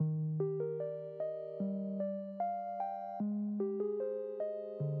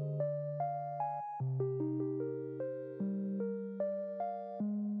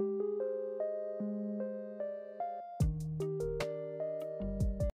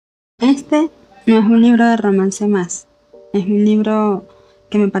Este no es un libro de romance más, es un libro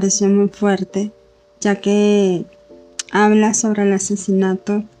que me pareció muy fuerte, ya que habla sobre el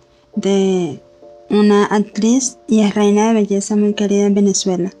asesinato de una actriz y es reina de belleza muy querida en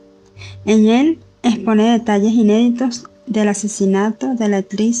Venezuela. En él expone detalles inéditos del asesinato de la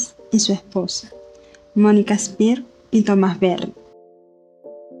actriz y su esposa, Mónica Spear y Tomás Berry,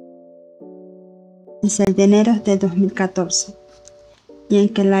 el 6 de enero de 2014, y en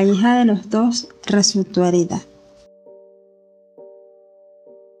que la hija de los dos resultó herida.